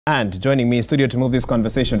And joining me in studio to move this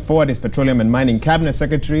conversation forward is Petroleum and Mining Cabinet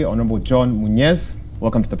Secretary, Honorable John Munyes.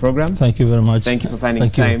 Welcome to the program. Thank you very much. Thank you for finding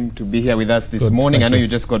time to be here with us this morning. I know you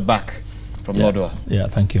just got back from Lodwar. Yeah,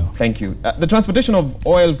 thank you. Thank you. The transportation of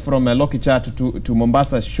oil from Lokicha to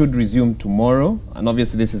Mombasa should resume tomorrow, and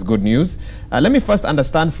obviously this is good news. Let me first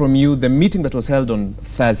understand from you the meeting that was held on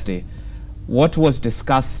Thursday. What was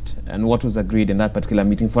discussed and what was agreed in that particular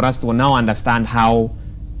meeting for us to now understand how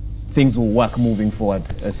things will work moving forward,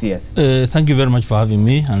 CS? Thank you very much for having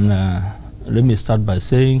me, and let me start by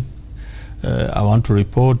saying I want to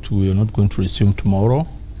report we are not going to resume tomorrow.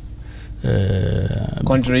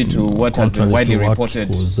 Contrary to what has been widely reported.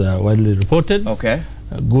 Was widely reported. Okay.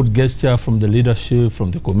 A good gesture from the leadership,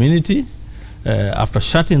 from the community. After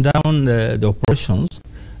shutting down the operations,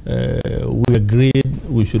 we agreed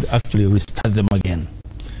we should actually restart them again,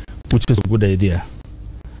 which is a good idea.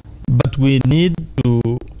 But we need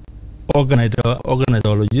to organize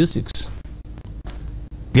our logistics,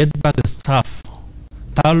 get back the staff.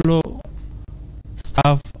 Talo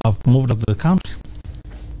staff have moved out of the country.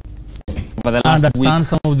 For the last week,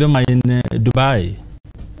 some of them are in Dubai.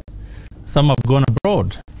 Some have gone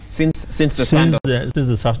abroad. Since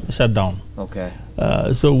the shutdown. Okay.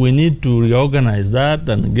 So we need to reorganize that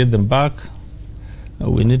and get them back.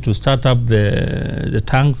 We need to start up the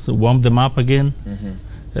tanks, warm them up again.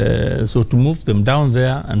 So to move them down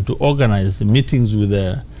there and to organize meetings with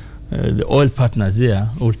the oil partners there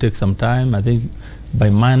will take some time. I think by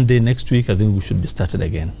Monday next week, I think we should be started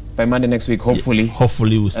again. By Monday next week, hopefully. Yeah,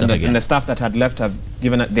 hopefully we'll start again. And the staff that had left have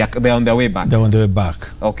given it, they're on their way back. They're on their way back.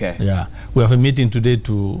 Okay. Yeah, we have a meeting today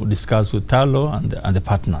to discuss with Talo and the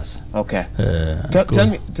partners. Okay.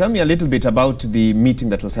 Tell me a little bit about the meeting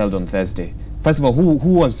that was held on Thursday. First of all,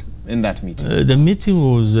 who was in that meeting? The meeting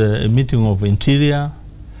was a meeting of Interior,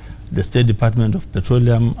 the State Department of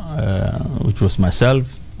Petroleum, which was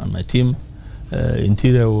myself and my team.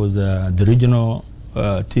 Interior was the regional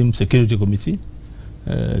team security committee,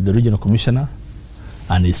 the regional commissioner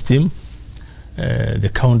and his team, the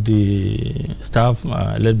county staff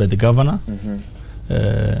led by the governor,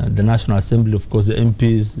 the National Assembly, of course, the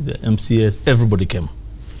MPs, the MCS, everybody came.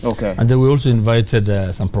 Okay. And then we also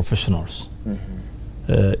invited some professionals.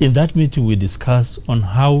 In that meeting, we discussed on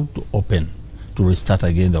how to restart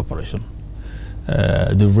again the operation.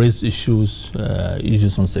 They raised issues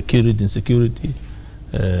on security, insecurity.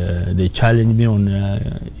 They challenged me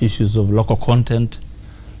on issues of local content,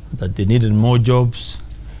 that they needed more jobs,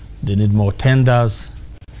 they need more tenders,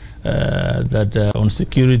 that on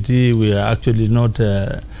security we are actually not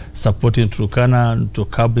supporting Turkana to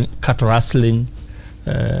cattle rustling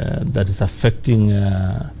that is affecting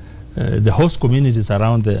the host communities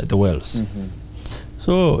around the wells.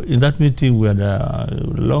 So in that meeting we had a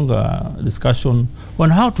longer discussion on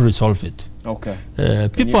how to resolve it. Okay.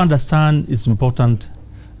 People understand it's important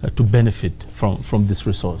to benefit from this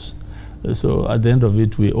resource. So at the end of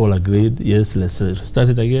it, we all agreed, yes, let's start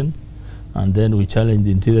it again. And then we challenged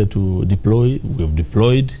the Interior to deploy. We've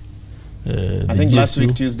deployed. I think last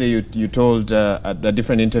week, Tuesday, you told at a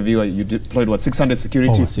different interview, you deployed, what, 600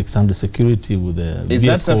 security? Oh, 600 security with the Is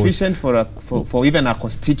that sufficient for even a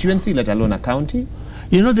constituency, let alone a county?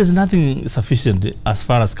 You know, there's nothing sufficient as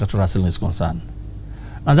far as cattle rustling is concerned.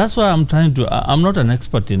 And that's why I'm trying to, I'm not an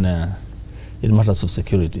expert in matters of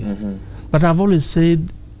security. But I've always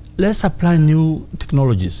said, let's apply new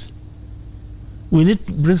technologies. We need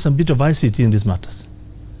to bring some bit of ICT in these matters.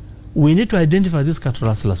 We need to identify these cattle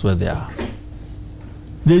rustlers where they are.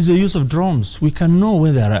 There is the use of drones. We can know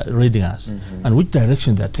where they are raiding us and which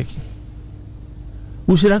direction they are taking.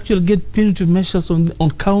 We should actually get punitive measures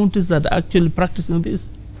on counties that are actually practicing this.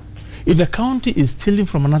 If a county is stealing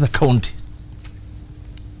from another county,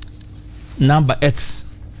 number X,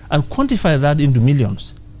 and quantify that into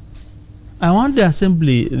millions, I want the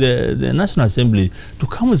Assembly, the National Assembly, to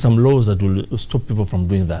come with some laws that will stop people from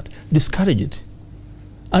doing that, discourage it.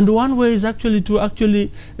 And one way is actually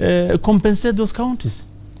to compensate those counties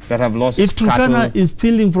that have lost. If Turkana is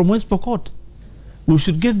stealing from West Pokot, we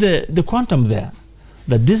should get the quantum there,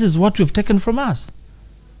 that this is what you've taken from us,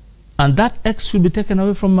 and that X should be taken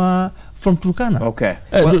away from Turkana. Okay.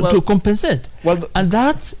 To compensate. And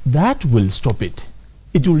that will stop it.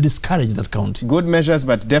 It will discourage that county. Good measures,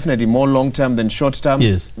 but definitely more long-term than short-term.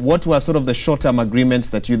 Yes. What were sort of the short-term agreements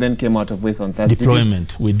that you then came out of with on Thursday?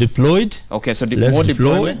 Deployment. We deployed. Okay, so more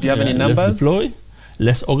deployment. Do you have any numbers? Let's deploy.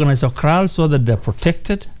 Let's organize our crowds so that they're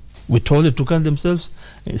protected. We told the Turkana themselves,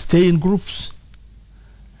 stay in groups.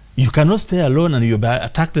 You cannot stay alone and you'll be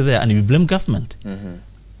attacked there and you blame government.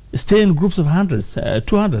 Stay in groups of hundreds,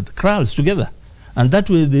 200 crowds together. And that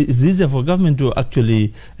way it's easier for government to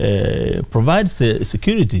actually provide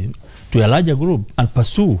security to a larger group and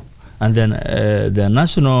pursue. And then the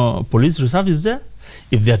National Police Reserve is there.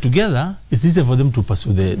 If they are together, it's easier for them to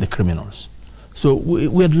pursue the criminals. So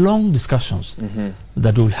we had long discussions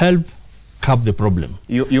that will help curb the problem.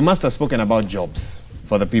 You must have spoken about jobs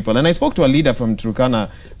for the people. And I spoke to a leader from Turkana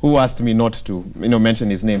who asked me not to mention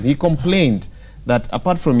his name. He complained that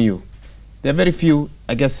apart from you, there are very few,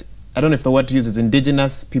 I guess, I don't know if the word to use is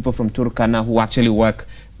indigenous people from Turkana who actually work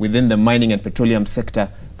within the mining and petroleum sector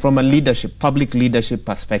from a leadership, public leadership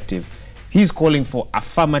perspective. He's calling for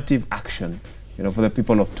affirmative action, for the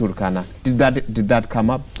people of Turkana. Did that come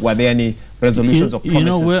up? Were there any resolutions or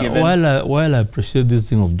promises given? While I appreciate this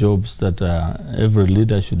thing of jobs, that every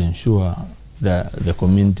leader should ensure that the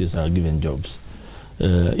communities are given jobs,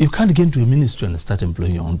 you can't get into a ministry and start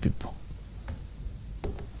employing your own people.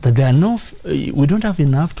 That there are we don't have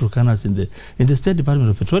enough Turkanas in the State Department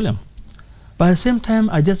of Petroleum. But at the same time,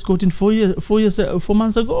 I just got in 4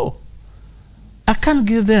 months ago. I can't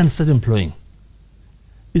get there and start employing.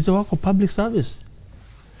 It's a work of public service.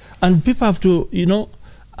 And people have to,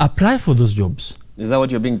 apply for those jobs. Is that what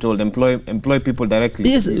you're being told? Employ people directly?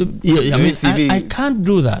 Yes, I can't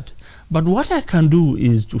do that. But what I can do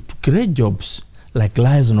is to create jobs like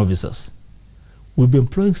liaison officers. We'll be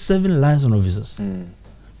employing 7 liaison officers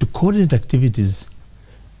to coordinate activities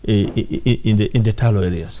in the Talo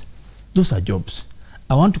areas. Those are jobs.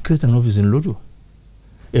 I want to create an office in Lodo,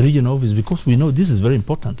 a regional office, because we know this is very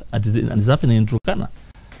important and it's happening in Turkana.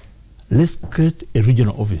 Let's create a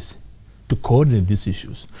regional office to coordinate these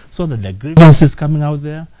issues so that the grievances coming out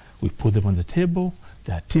there, we put them on the table,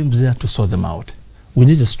 there are teams there to sort them out. We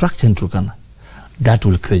need a structure in Turkana that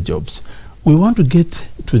will create jobs. We want to get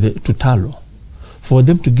to Talo for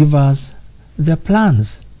them to give us their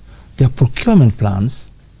plans, their procurement plans,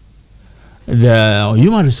 the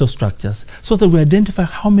human resource structures, so that we identify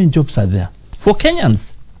how many jobs are there for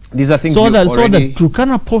Kenyans. These are things so that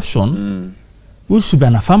Turkana portion, which should be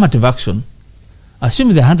an affirmative action,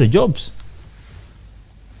 assuming there are 100 jobs,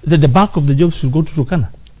 that the bulk of the jobs should go to Turkana.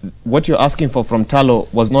 What you're asking for from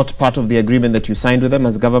Talo was not part of the agreement that you signed with them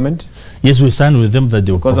as government? Yes, we signed with them that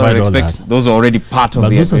they will provide all that. Those are already part of the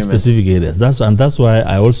agreement. But those are specific areas. That's why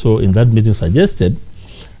I also, in that meeting, suggested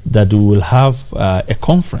that we will have a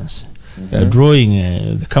conference drawing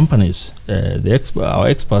the companies, our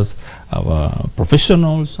experts, our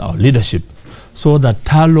professionals, our leadership, so that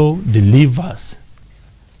Talo delivers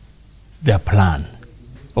their plan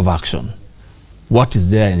of action. What is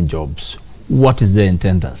there in jobs? What is there in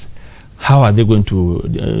tenders? How are they going to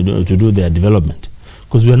do their development?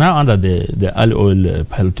 Because we are now under the early oil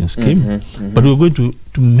piloting scheme, but we're going to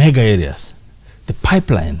mega areas. The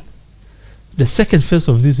pipeline, the second phase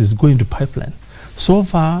of this is going to pipeline. So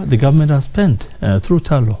far, the government has spent through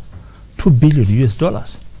Talo $2 billion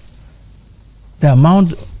US. The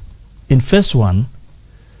amount in phase 1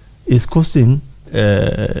 is costing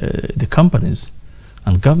the companies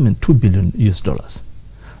and government $2 billion US.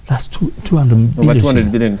 That's 200 billion. Over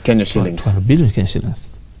 200 billion Kenya shillings. 200 billion Kenya shillings.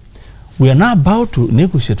 We are now about to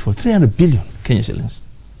negotiate for 300 billion Kenya shillings.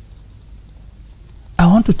 I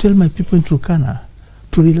want to tell my people in Turkana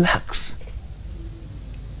to relax.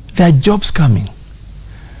 There are jobs coming.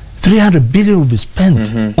 300 billion will be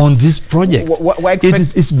spent on this project.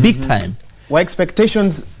 It's big time. Were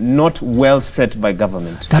expectations not well set by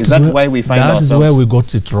government? Is that why we find ourselves? That is where we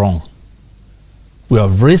got it wrong. We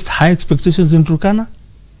have raised high expectations in Turkana.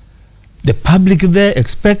 The public there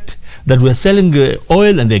expect that we are selling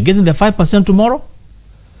oil and they're getting the 5% tomorrow.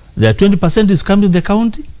 The 20% is coming to the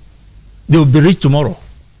county. They will be rich tomorrow.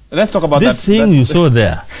 Let's talk about this thing you saw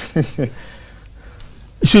there.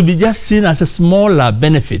 Should be just seen as a smaller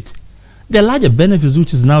benefit. The larger benefits,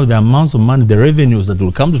 which is now the amounts of money, the revenues that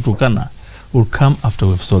will come to Turkana, will come after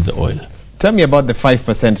we've sold the oil. Tell me about the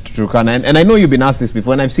 5% to Turkana. And I know you've been asked this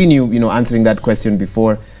before, and I've seen you, answering that question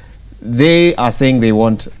before. They are saying they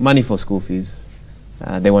want money for school fees.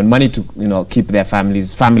 They want money to, keep their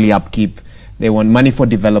families, family upkeep. They want money for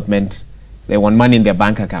development. They want money in their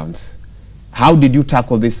bank accounts. How did you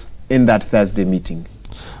tackle this in that Thursday meeting?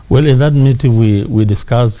 Well, in that meeting, we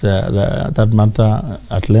discussed that matter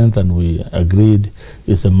at length, and we agreed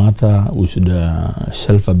it's a matter we should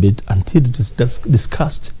shelve a bit until it is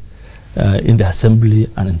discussed in the Assembly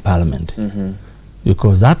and in Parliament.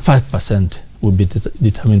 Because that 5% will be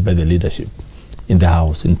determined by the leadership in the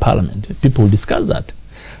House, in Parliament. People will discuss that.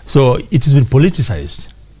 So it has been politicized.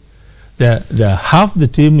 Half the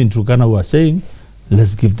team in Turkana were saying,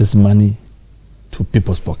 let's give this money to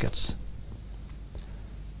people's pockets.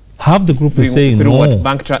 Half the group is saying through no. what,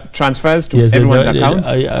 bank transfers to everyone's account?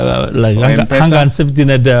 Like hunger and safety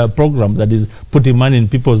net program that is putting money in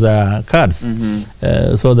people's cards,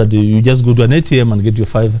 so that you just go to an ATM and get your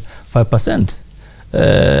 5%.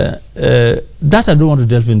 That I don't want to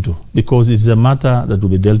delve into, because it's a matter that will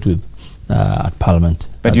be dealt with at Parliament.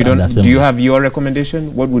 But you don't. Do you have your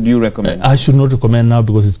recommendation? What would you recommend? I should not recommend now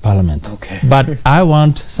because it's Parliament. Okay. But I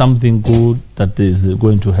want something good that is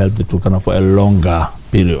going to help the Turkana for a longer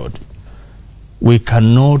period. We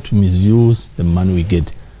cannot misuse the money we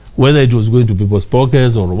get, whether it was going to people's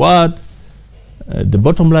pockets or what. The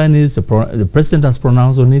bottom line is the president has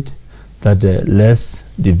pronounced on it that let's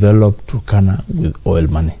develop Turkana with oil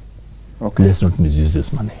money. Okay. Let's not misuse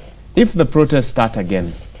this money. If the protests start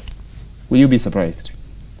again, will you be surprised?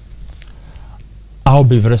 I'll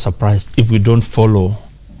be very surprised if we don't follow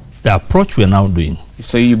the approach we are now doing.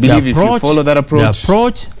 So you believe if you follow that approach? The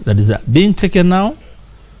approach that is being taken now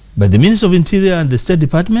by the Minister of Interior and the State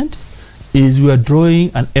Department is we are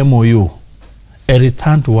drawing an MOU, a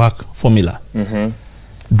return to work formula.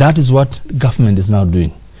 That is what government is now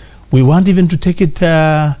doing. We want even to take it, we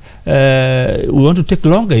want to take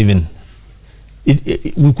longer even.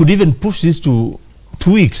 We could even push this to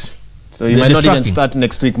 2 weeks. So you might not even start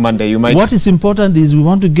next week, Monday. You might. What is important is we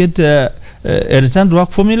want to get a return to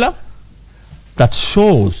work formula that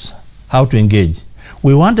shows how to engage.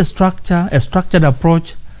 We want a structured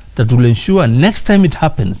approach that will ensure next time it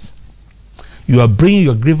happens, you are bringing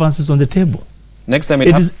your grievances on the table. Next time it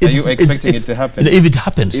happens, are you expecting it to happen? If it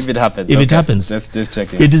happens. If it happens. If it happens. Just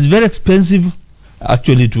checking. It is very expensive,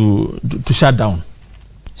 actually, to shut down.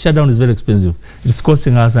 Shut down is very expensive. It's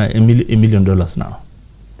costing us $1 million now.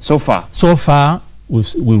 So far? So far,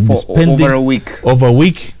 we've been spending over a week. Over a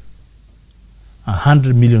week,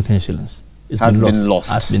 100 million Kenyan shillings. Has been lost.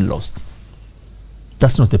 Has been lost.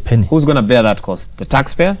 That's not a penny. Who's going to bear that cost? The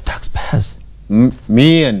taxpayer? Taxpayers.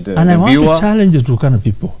 Me and the I viewer? want to challenge the Turkana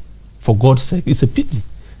people. For God's sake, it's a pity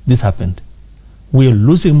this happened. We are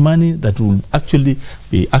losing money that will actually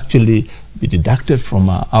be deducted from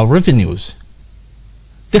our revenues.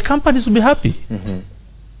 The companies will be happy.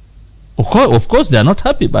 Of course, they are not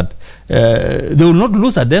happy, but they will not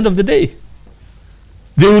lose at the end of the day.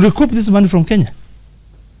 They will recoup this money from Kenya.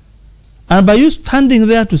 And by you standing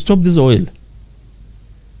there to stop this oil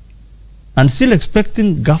and still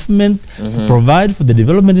expecting government to provide for the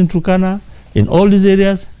development in Turkana, in all these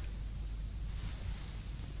areas,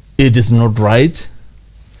 it is not right.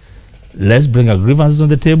 Let's bring our grievances on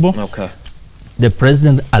the table. Okay. The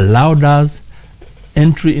president allowed us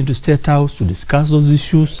entry into State House to discuss those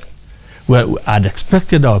issues. We had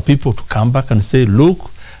expected our people to come back and say,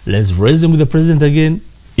 look, let's raise them with the president again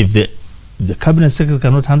if the cabinet secretary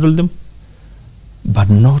cannot handle them,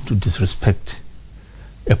 but not to disrespect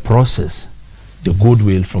a process, the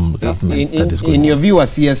goodwill from government that is going on. In your view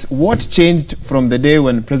as CS, what changed from the day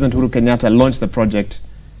when President Uhuru Kenyatta launched the project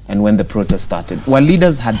and when the protest started? Were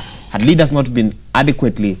leaders, had leaders not been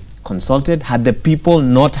adequately consulted? Had the people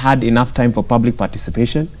not had enough time for public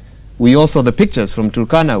participation? We all saw the pictures from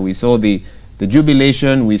Turkana. We saw the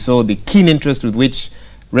jubilation. We saw the keen interest with which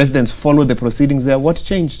residents followed the proceedings there. What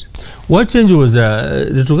changed? What changed was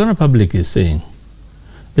the Turkana public is saying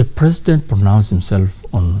the president pronounced himself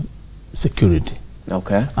on security.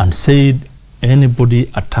 Okay. And said anybody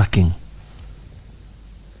attacking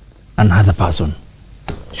another person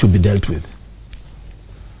should be dealt with.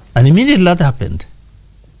 And immediately that happened.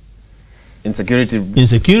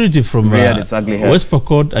 Insecurity from West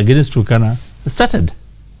Pokot against Turkana started.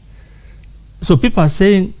 So people are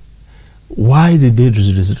saying, why did they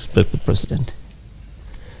disrespect the president?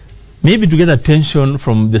 Maybe to get attention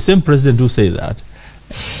from the same president who say that,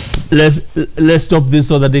 let's stop this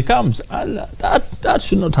so that he comes. That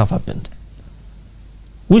should not have happened.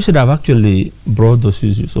 We should have actually brought those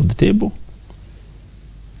issues on the table.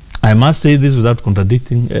 I must say this without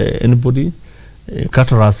contradicting anybody.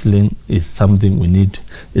 Cattle rustling is something we need.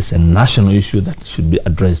 It's a national issue that should be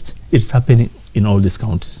addressed. It's happening in all these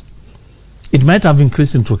counties. It might have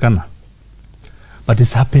increased in Turkana, but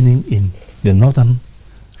it's happening in the northern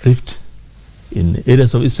rift, in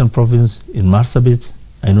areas of Eastern Province, in Marsabit.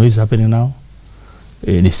 I know it's happening now.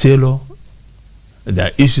 In Iselo, there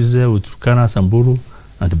are issues there with Turkana, Samburu,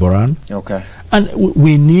 and Boran. Okay. And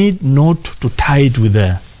we need not to tie it with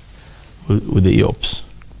the EOPs.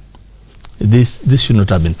 This should not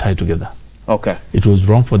have been tied together. Okay. It was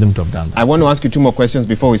wrong for them to have done that. I want to ask you two more questions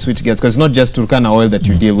before we switch gears, because it's not just Turkana oil that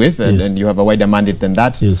you deal with, and you have a wider mandate than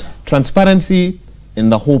that. Yes. Transparency in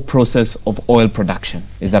the whole process of oil production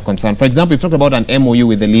is a concern. For example, we've talked about an MOU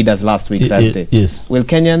with the leaders last week, Thursday. Yes. Will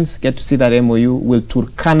Kenyans get to see that MOU? Will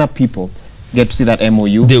Turkana people get to see that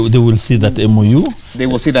MOU? They will see that MOU. They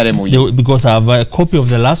will see that MOU. Because I have a copy of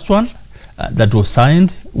the last one that was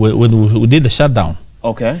signed when we did the shutdown.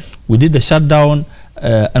 Okay. We did the shutdown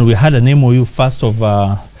and we had an MOU 4th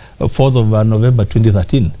of November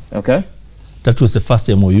 2013. Okay. That was the first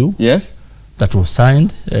MOU. Yes. That was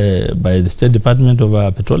signed by the State Department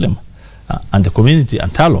of Petroleum and the community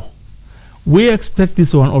and Talo. We expect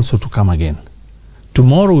this one also to come again.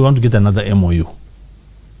 Tomorrow we want to get another MOU.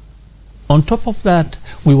 On top of that,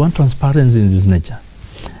 we want transparency in this nature.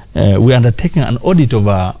 We are undertaking an audit of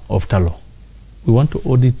Talo. We want to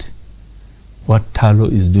audit what Talo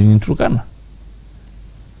is doing in Turkana.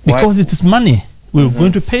 Because it is money. We're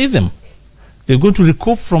going to pay them. They're going to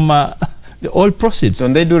recoup from the oil proceeds.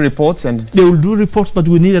 Don't they do reports? And they will do reports, but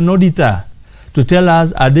we need an auditor to tell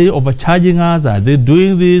us, are they overcharging us? Are they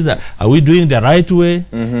doing this? Are we doing the right way?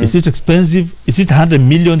 Is it expensive? Is it 100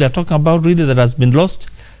 million they're talking about really that has been lost?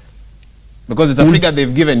 Because it's a figure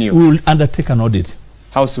they've given you. We will undertake an audit.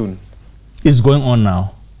 How soon? It's going on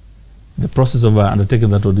now. The process of undertaking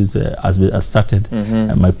that audit has started.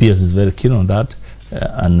 And my PS is very keen on that.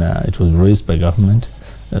 And it was raised by government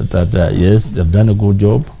that yes, they've done a good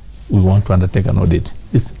job. We want to undertake an audit.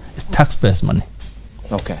 It's taxpayers' money.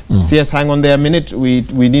 Okay. CS, hang on there a minute. We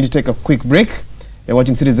need to take a quick break. You're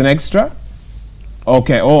watching Citizen Extra?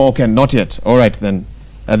 Okay. Oh, okay. Not yet. All right, then.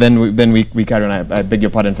 Then we carry on. I beg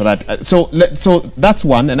your pardon for that. So that's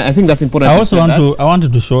one, and I think that's important. I also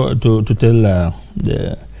wanted to show to tell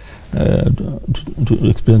to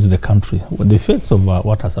explain to the country what the effects of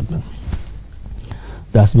what has happened.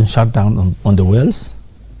 There has been shut down on the wells,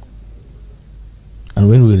 and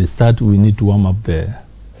when we restart, we need to warm up the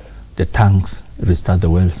tanks, restart the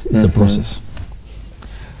wells. It's a process.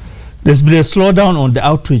 There's been a slowdown on the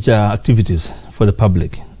outreach activities for the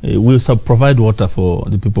public. We provide water for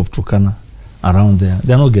the people of Turkana around there.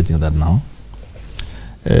 They're not getting that now.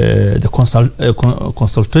 The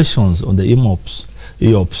consultations on the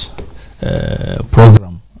EOPS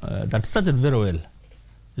program that started very well.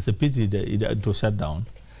 It's a pity that it was shut down.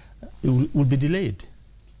 It will be delayed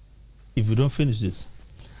if we don't finish this.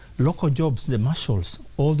 Local jobs, the marshals,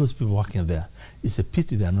 all those people working there, it's a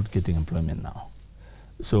pity they are not getting employment now.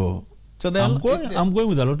 So I'm going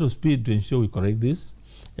with a lot of speed to ensure we correct this.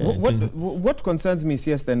 What concerns me,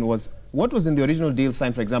 CS, then was what was in the original deal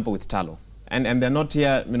signed, for example, with Talo? And they're not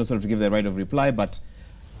here, sort of to give the right of reply, but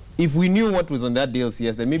if we knew what was on that deal,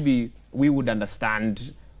 CS, then maybe we would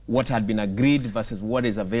understand what had been agreed versus what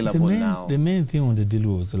is available now. The main thing on the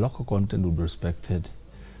deal was the local content will be respected.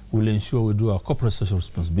 We'll ensure we do our corporate social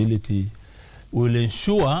responsibility. We'll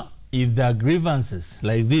ensure if there are grievances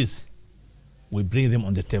like this, we bring them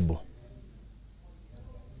on the table.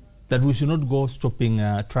 That we should not go stopping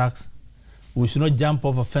trucks. We should not jump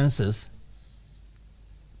over fences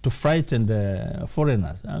to frighten the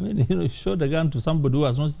foreigners. I mean, show the gun to somebody who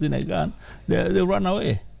has not seen a gun, they run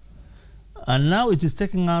away. And now it is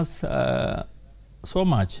taking us so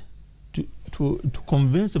much to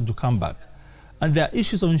convince them to come back. And there are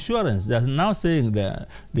issues of insurance. They are now saying that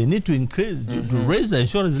they need to increase, to raise the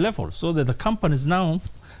insurance level so that the companies now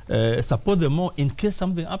support them more in case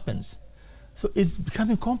something happens. So it's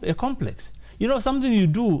becoming a complex. You know, something you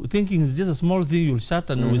do thinking it's just a small thing you'll shut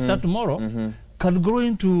and we'll start tomorrow can grow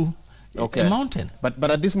into a mountain.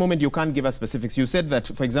 But at this moment you can't give us specifics. You said that,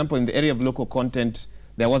 for example, in the area of local content,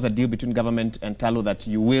 there was a deal between government and Talo that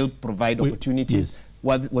you will provide opportunities.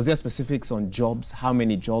 Yes. Was there specifics on jobs? How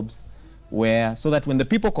many jobs? Where? So that when the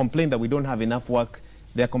people complain that we don't have enough work,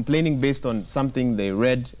 they're complaining based on something they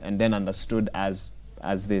read and then understood as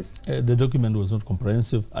this. The document was not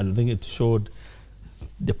comprehensive. I don't think it showed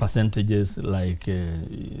the percentages, like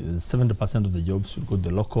 70% of the jobs should go to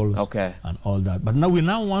the locals and all that. But now we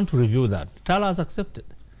want to review that. Tala has accepted,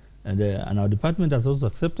 and our department has also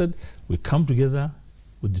accepted. We come together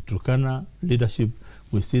with the Turkana leadership,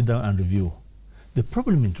 we sit down and review. The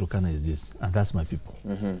problem in Turkana is this, and that's my people.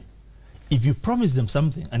 If you promise them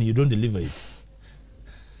something and you don't deliver it,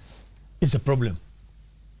 it's a problem.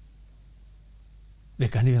 They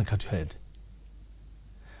can't even cut your head.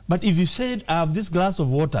 But if you said, I have this glass of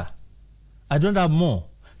water, I don't have more,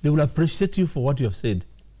 they will appreciate you for what you have said.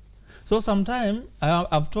 So sometimes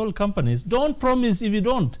I've told companies, don't promise if you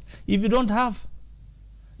don't have.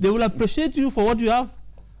 They will appreciate you for what you have.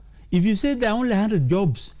 If you say there are only 100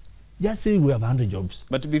 jobs, just say we have 100 jobs.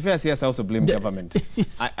 But to be fair, CS, I also blame government.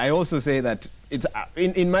 I also say that it's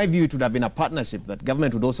in my view, it would have been a partnership that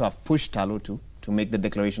government would also have pushed Talo to make the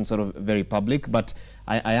declaration sort of very public. But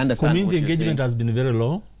I understand community engagement has been very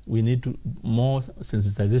low. We need more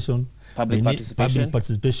sensitization, public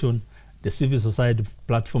participation. The civil society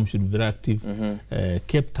platform should be very active.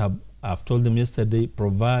 Cape Tab I've told them yesterday,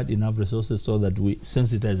 provide enough resources so that we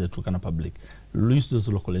sensitize the Turkana public, use those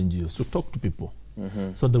local NGOs to talk to people,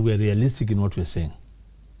 so that we are realistic in what we're saying.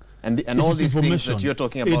 And all these things that you're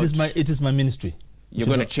talking about, it is my ministry. You're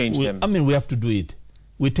going to change them. I mean, we have to do it.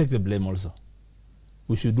 We take the blame also.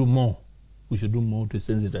 We should do more. We should do more to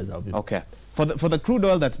sensitize our people. Okay. For the crude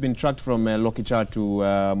oil that's been trucked from Lokichar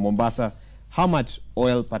to Mombasa, how much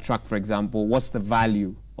oil per truck, for example? What's the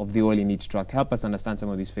value of the oil in each truck? Help us understand some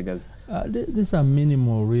of these figures. These are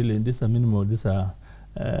minimal, really. These are minimal. These are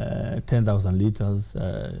 10,000 liters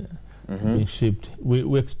being shipped.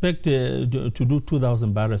 We expect to do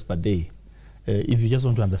 2,000 barrels per day, if you just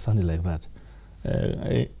want to understand it like that.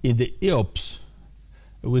 In the EOPS,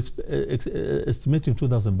 we're estimating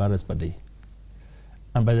 2,000 barrels per day.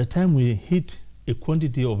 And by the time we hit a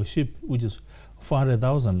quantity of a ship, which is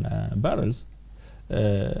 400,000 barrels,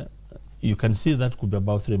 you can see that could be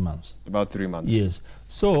about 3 months. About 3 months. Yes.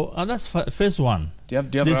 So that's phase one.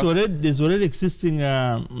 There's already existing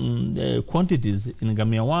quantities in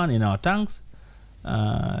Gamia 1 in our tanks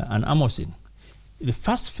and Amosing. The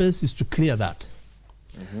first phase is to clear that.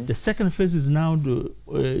 The second phase is now to,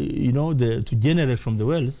 to generate from the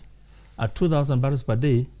wells at 2,000 barrels per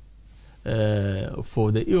day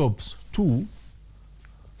for the EOPS 2,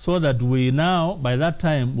 so that we now, by that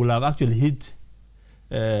time, will have actually hit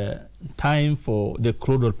time for the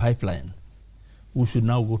crude oil pipeline. We should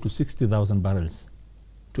now go to 60,000 barrels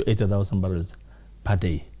to 80,000 barrels per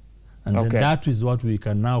day. And then that is what we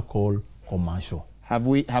can now call commercial. Have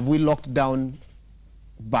we locked down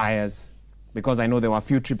buyers? Because I know there were a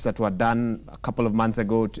few trips that were done a couple of months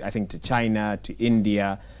ago, I think to China, to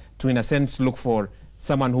India, to in a sense look for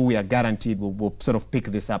someone who we are guaranteed will sort of pick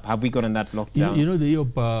this up. Have we gotten that locked down? You know, the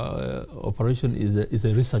EOP operation is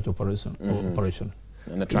a research operation.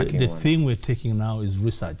 And a tracking the thing we're taking now is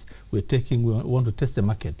research. We want to test the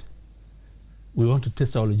market. We want to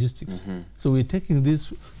test our logistics. So we're taking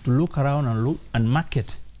this to look around and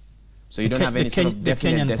market. So you don't have any sort of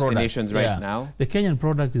definite destinations right now? The Kenyan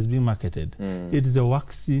product is being marketed. It is a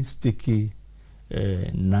waxy, sticky,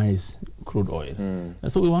 nice crude oil.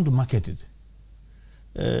 And so we want to market it.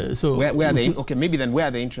 So where are they? Okay, maybe then where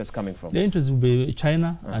are the interests coming from? The interest will be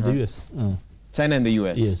China and the US. China and the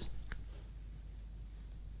US? Yes.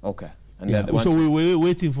 Okay. And so we're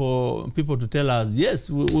waiting for people to tell us, yes,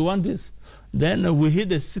 we want this. Then we hit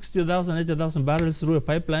the 60,000, 80,000 barrels through a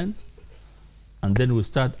pipeline. And then we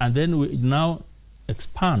start, and then we now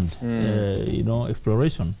expand,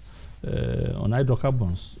 exploration on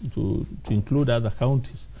hydrocarbons to include other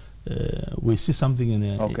counties. We see something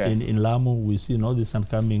in Lamu. We see Northeastern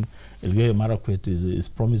coming. Elgeyo Marakwet is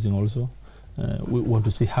promising also. We want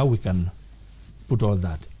to see how we can put all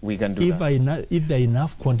that. We can do that. If there are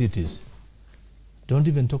enough quantities, don't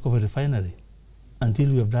even talk of a refinery until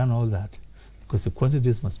we have done all that. Because the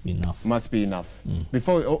quantities must be enough. Must be enough.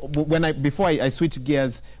 Before I switch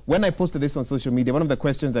gears, when I posted this on social media, one of the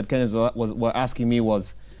questions that Kenyans were asking me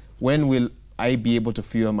was, when will I be able to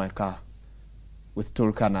fuel my car with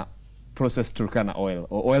Turkana, processed Turkana oil,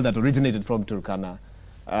 or oil that originated from Turkana?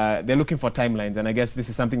 They're looking for timelines, and I guess this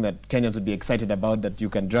is something that Kenyans would be excited about, that you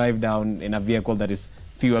can drive down in a vehicle that is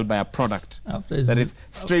fueled by a product that is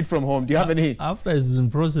straight from home. Do you have any? After it's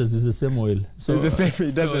in process, it's the same oil. So it's the same.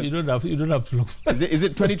 It doesn't. So you don't have to look for it. Is it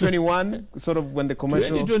 2021, sort of when the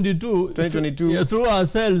commercial? 2022. Yeah, through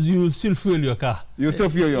ourselves, you still fuel your car. You still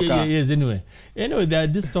fuel your car? Yes, anyway. Anyway, there are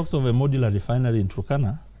these talks of a modular refinery in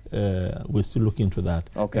Turkana. We're still looking into that.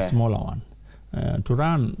 Okay. A smaller one. To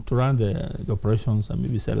run the operations and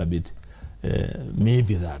maybe sell a bit,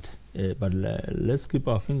 maybe that. But let's keep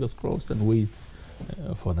our fingers crossed and wait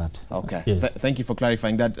for that. Okay. Yes. Thank you for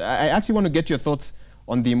clarifying that. I actually want to get your thoughts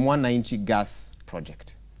on the Mwananchi gas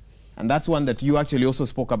project. And that's one that you actually also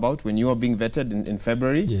spoke about when you were being vetted in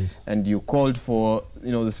February. Yes. And you called for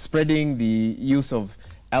the spreading the use of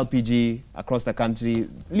LPG across the country,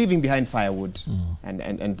 leaving behind firewood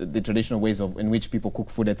and the traditional ways in which people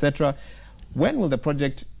cook food, etc. When will the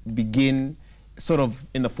project begin, sort of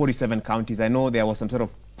in the 47 counties? I know there was some sort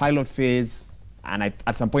of pilot phase, and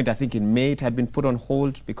at some point, I think in May, it had been put on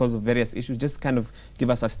hold because of various issues. Just kind of give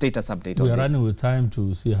us a status update on this. We are running with time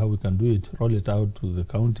to see how we can do it, roll it out to the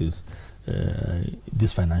counties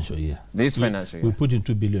this financial year. This financial year? We put in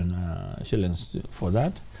 2 billion shillings for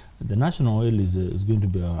that. The national oil is going to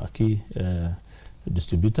be our key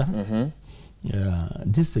distributor.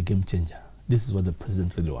 This is a game changer. This is what the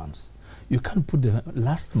president really wants. You can't put the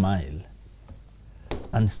last mile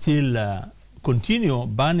and still continue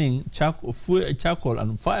burning charcoal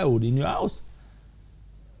and firewood in your house.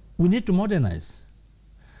 We need to modernize.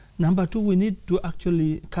 Number two, we need to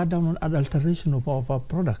actually cut down on adulteration of our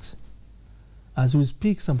products. As we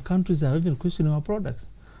speak, some countries are even questioning our products.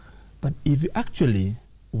 But if you actually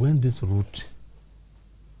went this route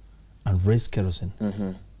and raised kerosene,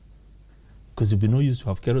 because it would be no use to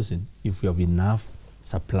have kerosene if we have enough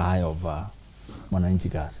supply of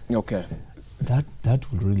Mwananchi gas. Okay.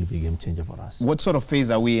 That will really be a game changer for us. What sort of phase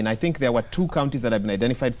are we in? I think there were 2 counties that have been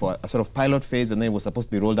identified for a sort of pilot phase, and then it was supposed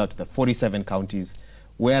to be rolled out to the 47 counties.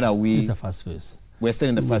 Where are we? It's the first phase. We're still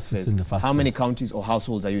in the first phase. How many counties or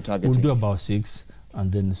households are you targeting? We'll do about 6,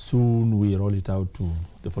 and then soon we roll it out to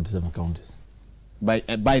the 47 counties. By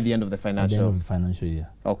the end of the financial? By the end of the financial year.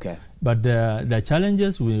 Okay. But the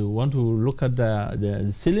challenges, we want to look at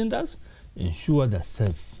the cylinders, ensure they're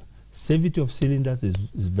safe. Safety of cylinders is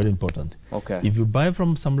very important. Okay. If you buy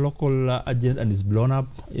from some local agent and it's blown up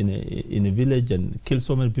in a village and kills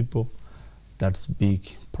so many people, that's a big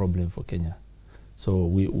problem for Kenya. So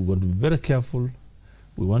we want to be very careful.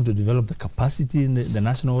 We want to develop the capacity in the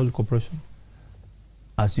National Oil Corporation.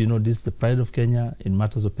 As you know, this is the pride of Kenya in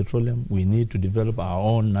matters of petroleum. We need to develop our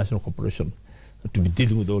own national corporation to be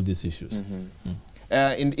dealing with all these issues.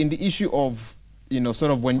 In the issue of,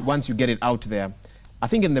 sort of once you get it out there, I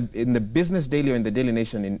think in the Business Daily or in the Daily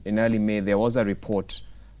Nation in early May, there was a report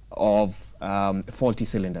of faulty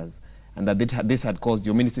cylinders, and that this had caused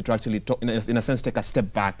your ministry to actually, in a sense, take a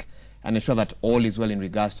step back and ensure that all is well in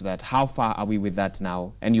regards to that. How far are we with that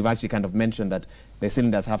now? And you've actually kind of mentioned that the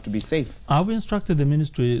cylinders have to be safe. I've instructed the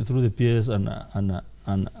ministry through the PS and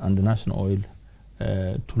the National Oil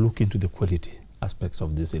to look into the quality aspects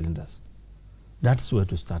of the cylinders. That's where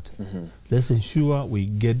to start. Let's ensure we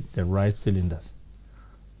get the right cylinders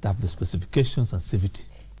that have the specifications and safety.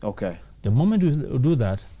 Okay. The moment we do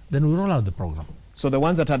that, then we roll out the program. So the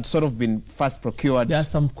ones that had sort of been first procured... There are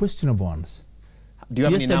some questionable ones. Do you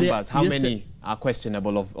have any numbers? How many are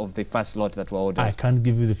questionable of the first lot that were ordered? I can't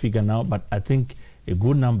give you the figure now, but I think a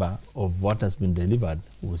good number of what has been delivered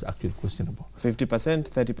was actually questionable. 50%,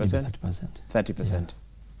 30%? 30%. 30%. Yeah.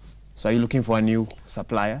 So are you looking for a new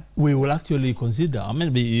supplier? We will actually consider. I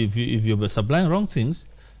mean, if you're supplying wrong things,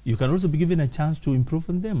 you can also be given a chance to improve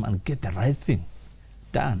on them and get the right thing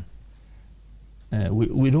done.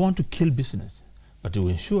 We don't want to kill business, but to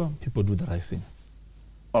ensure people do the right thing.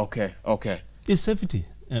 Okay, okay. It's safety.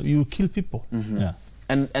 You kill people. Yeah.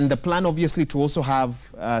 And the plan, obviously, to also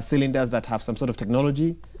have cylinders that have some sort of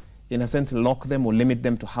technology, in a sense, lock them or limit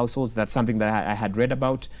them to households. That's something that I had read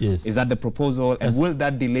about. Yes. Is that the proposal? And will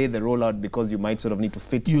that delay the rollout because you might sort of need to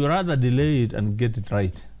fit? You rather delay it and get it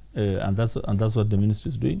right. And that's what the ministry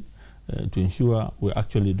is doing, to ensure we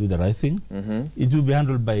actually do the right thing. It will be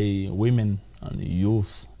handled by women and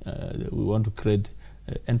youth. We want to create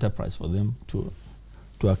enterprise for them to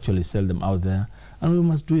actually sell them out there, and we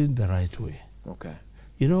must do it the right way. Okay.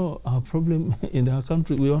 You know, our problem in our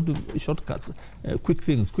country, we want to shortcuts, quick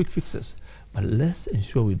things, quick fixes, but let's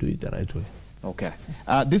ensure we do it the right way. Okay.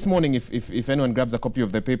 This morning, if anyone grabs a copy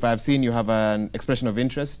of the paper, I've seen you have an expression of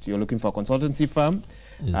interest. You're looking for a consultancy firm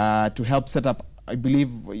to help set up, I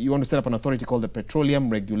believe you want to set up an authority called the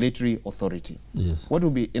Petroleum Regulatory Authority. Yes. What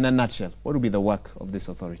would be, in a nutshell, what would be the work of this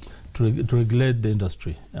authority? To regulate the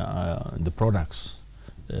industry, the products,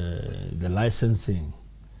 the licensing,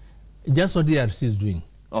 just what DRC is doing.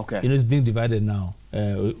 Okay. You know, it's being divided now.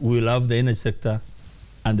 We'll have the energy sector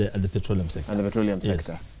and the petroleum sector. And the petroleum Yes.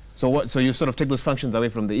 sector. So you sort of take those functions away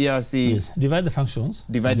from the ERC? Yes, divide the functions.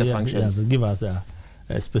 Divide the functions. Yes, give us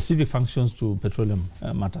specific functions to petroleum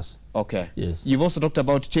matters. Okay. Yes. You've also talked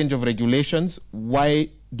about change of regulations. Why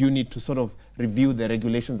do you need to sort of review the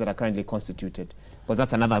regulations that are currently constituted? Because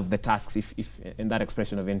that's another of the tasks if in that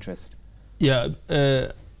expression of interest. Yeah,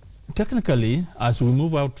 technically, as we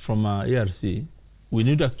move out from ERC, we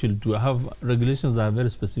need actually to have regulations that are very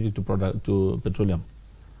specific to petroleum.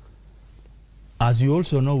 As you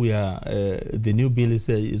also know, the new bill is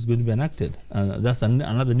going to be enacted. That's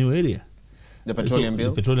another new area. The petroleum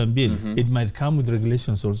bill? The petroleum bill. It might come with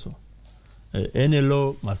regulations also. Any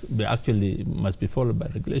law must be followed by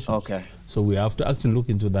regulations. Okay. So we have to actually look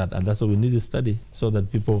into that, and that's why we need a study so that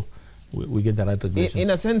we get the right regulations. In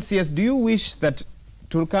a sense, yes. Do you wish that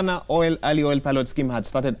Turkana early oil pilot scheme had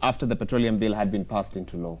started after the petroleum bill had been passed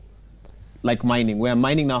into law? Like mining, where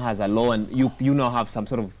mining now has a law and you now have some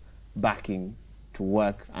sort of backing to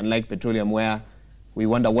work, unlike petroleum where we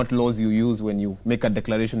wonder what laws you use when you make a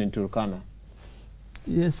declaration in Turkana.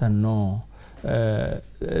 Yes and no.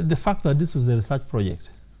 The fact that this was a research project,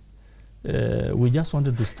 we just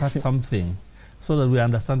wanted to start something so that we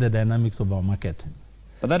understand the dynamics of our market.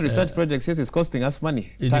 But that research project says it's costing us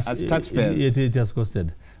money as taxpayers. It has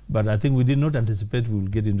costed. But I think we did not anticipate we will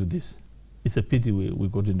get into this. It's a pity we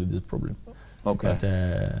got into this problem. Okay.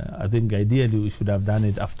 But I think ideally we should have done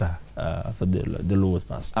it after the law was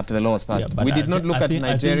passed. After the law was passed. Yeah, but we did not look at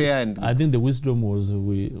Nigeria I think the wisdom was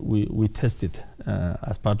we test it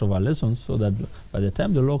as part of our lessons, so that by the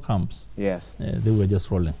time the law comes, yes, they were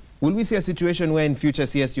just rolling. Will we see a situation where in future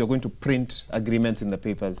CS you're going to print agreements in the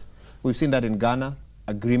papers? We've seen that in Ghana.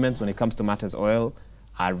 Agreements when it comes to matters oil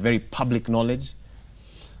are very public knowledge.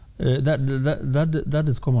 That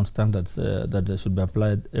is common standards that should be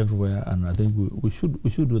applied everywhere, and I think we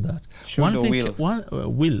should do that.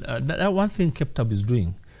 One thing Cape Town is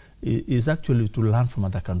doing is actually to learn from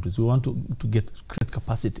other countries. We want to create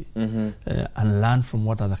capacity and learn from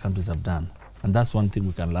what other countries have done, and that's one thing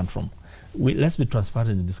we can learn from. Let's be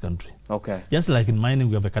transparent in this country. Okay. Just like in mining,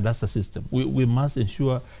 we have a cadastre system. We must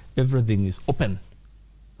ensure everything is open.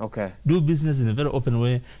 Okay. Do business in a very open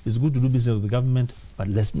way. It's good to do business with the government, but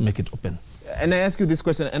let's make it open. And I ask you this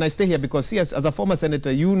question, and I stay here because, see, as a former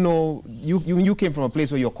senator, you know, you came from a place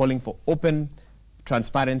where you're calling for open,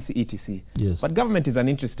 transparency, etc. Yes. But government is an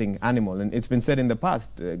interesting animal, and it's been said in the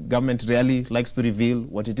past, government rarely likes to reveal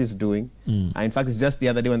what it is doing. In fact, it's just the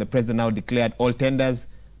other day when the president now declared all tenders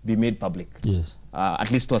be made public. Yes. At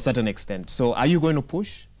least to a certain extent. So are you going to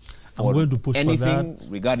push? I'm going to push anything for that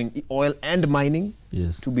regarding oil and mining,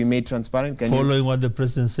 yes, to be made transparent? Following what the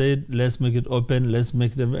president said, let's make it open. Let's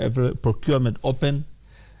make every procurement open.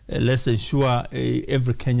 Let's ensure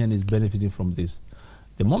every Kenyan is benefiting from this.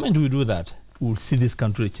 The moment we do that, we'll see this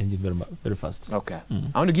country changing very, very fast. Okay.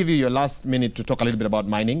 I want to give you your last minute to talk a little bit about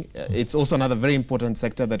mining. It's also another very important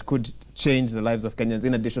sector that could change the lives of Kenyans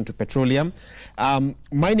in addition to petroleum.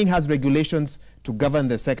 Mining has regulations to govern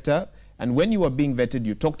the sector. And when you were being vetted,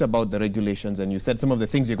 you talked about the regulations and you said some of the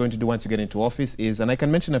things you're going to do once you get into office is, and I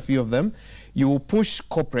can mention a few of them, you will push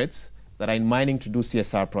corporates that are in mining to do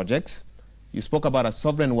CSR projects. You spoke about a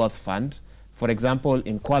sovereign wealth fund. For example,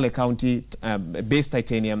 in Kwale County, base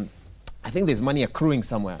titanium, I think there's money accruing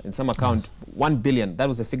somewhere in some account, 1 billion. That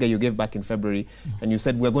was the figure you gave back in February. And you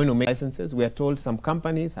said we're going to make licenses. We are told some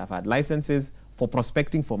companies have had licenses for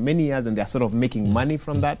prospecting for many years and they're sort of making money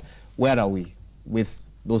from that. Where are we with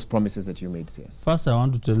those promises that you made, CS? First, I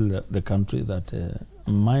want to tell the country that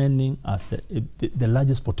mining has the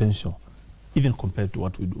largest potential, even compared to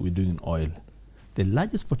what we're doing in oil. The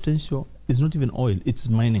largest potential is not even oil, it's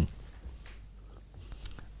mining.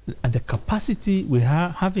 And the capacity we are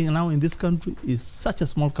having now in this country is such a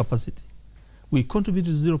small capacity. We contribute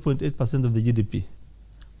to 0.8% of the GDP.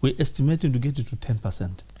 We're estimating to get it to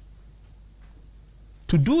 10%.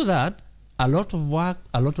 To do that, a lot of work,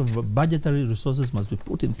 a lot of budgetary resources must be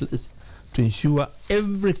put in place to ensure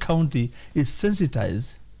every county is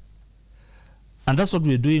sensitized, and that's what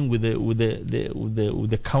we're doing with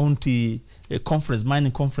the county conference,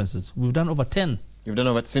 mining conferences. We've done over 10. You've done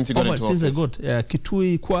over since you got into office? Since I got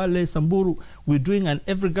Kitui, Kwale, Samburu. We're doing, and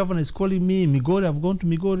every governor is calling me. Migori, I've gone to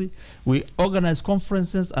Migori. We organize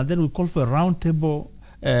conferences, and then we call for roundtable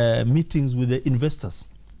meetings with the investors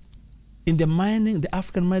in the mining, the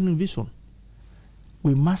African mining vision.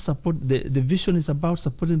 We must support the vision is about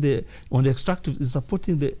supporting on the extractive is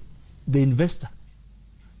supporting the investor,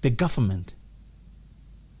 the government,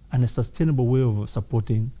 and a sustainable way of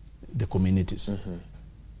supporting the communities.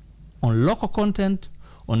 On local content,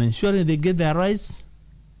 on ensuring they get their rights,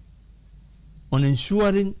 on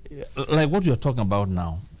ensuring, like what you're talking about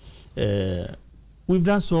now. We've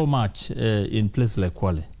done so much in places like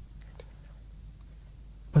Kwale.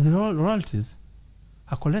 But the royalties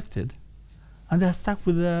are collected and they're stuck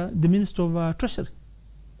with the Minister of Treasury.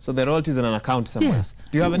 So the royalties in an account somewhere? Yes.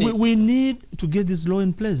 Do you have any? We need to get this law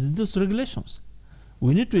in place, those regulations.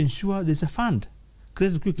 We need to ensure there's a fund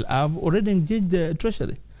created quickly. I've already engaged the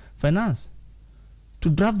Treasury, Finance, to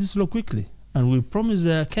draft this law quickly. And we promise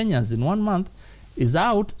Kenyans in 1 month is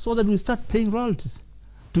out so that we start paying royalties.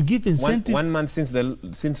 To give incentive. 1 month since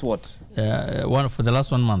what? For the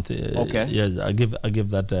last 1 month. Okay. Yes, I give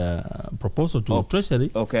that proposal to Treasury.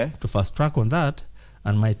 Okay. To fast track on that,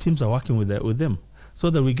 and my teams are working with them, so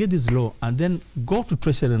that we get this law and then go to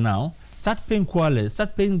Treasury now, start paying Kwale,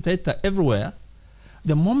 start paying Taita everywhere.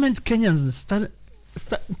 The moment Kenyans start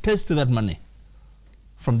taste that money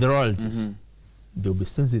from the royalties, they'll be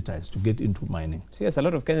sensitized to get into mining. See, yes, a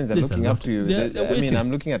lot of Kenyans are looking up to you. I mean,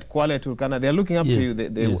 I'm looking at Kwale, Turkana. They're looking up to you.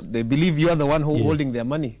 They believe you are the one holding their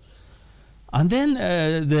money. And then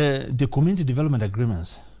the community development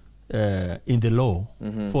agreements in the law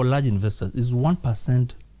for large investors is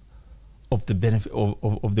 1% of the benefit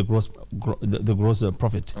of the gross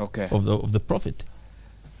profit of the profit.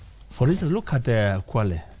 For instance, look at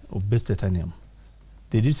Kwale of base titanium.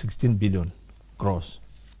 They did 16 billion gross.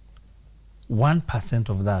 1%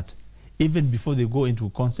 of that even before they go into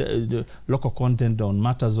the local content on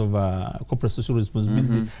matters of corporate social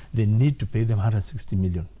responsibility, they need to pay them 160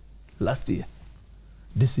 million last year.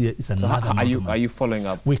 This year is another. So are you following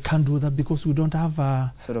up? We can't do that because we don't have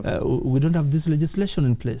we don't have this legislation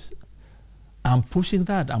in place. I'm pushing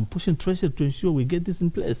that. I'm pushing Treasury to ensure we get this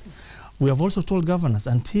in place. We have also told governors,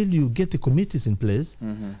 until you get the committees in place,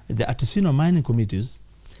 the artisanal mining committees,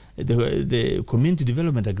 the community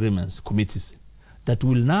development agreements committees, that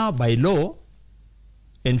will now by law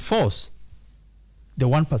enforce the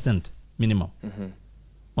 1% minimum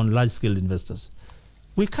on large-scale investors.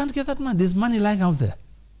 We can't get that money. There's money lying out there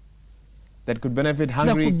that could benefit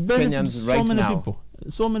hungry Kenyans right now.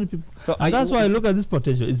 So many people. So and that's why I look at this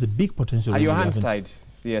potential. It's a big potential. Are your hands tied?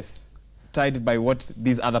 Yes. Tied by what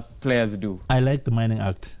these other players do? I like the Mining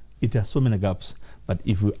Act. It has so many gaps. But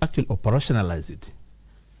if we actually operationalize it,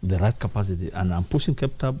 the right capacity, and I'm pushing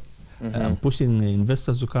CapTab, I'm pushing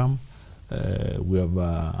investors to come. We have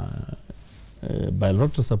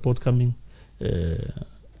bilateral support coming.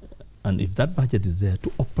 And if that budget is there to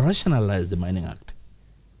operationalize the Mining Act,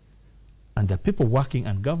 and there are people working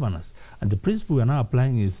and governors, and the principle we are now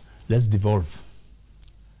applying is, let's devolve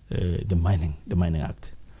the Mining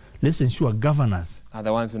Act. Let's ensure governors are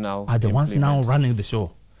the ones who now running the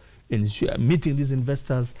show, ensure meeting these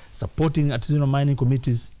investors, supporting artisanal mining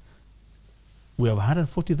committees. We have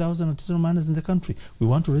 140,000 artisanal miners in the country. We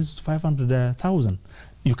want to raise 500,000.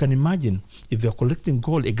 You can imagine if they're collecting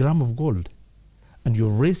gold, a gram of gold, and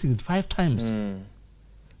you're raising it 5 times.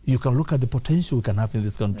 You can look at the potential we can have in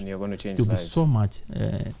this country. And you're going to change lives. There'll be so much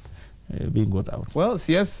being got out. Well,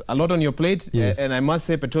 CS, a lot on your plate. Yes. And I must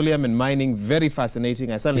say, petroleum and mining, very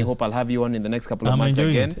fascinating. I certainly hope I'll have you on in the next couple of months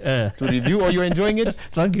again to review. Or you're enjoying it?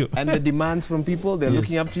 Thank you. And the demands from people, they're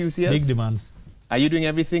looking up to you, CS? Big demands. Are you doing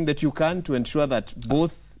everything that you can to ensure that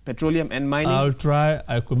both petroleum and mining? I'll try.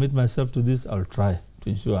 I commit myself to this. I'll try to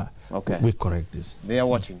ensure we correct this. They are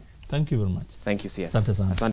watching. Thank you very much. Thank you, CS. Asante sana.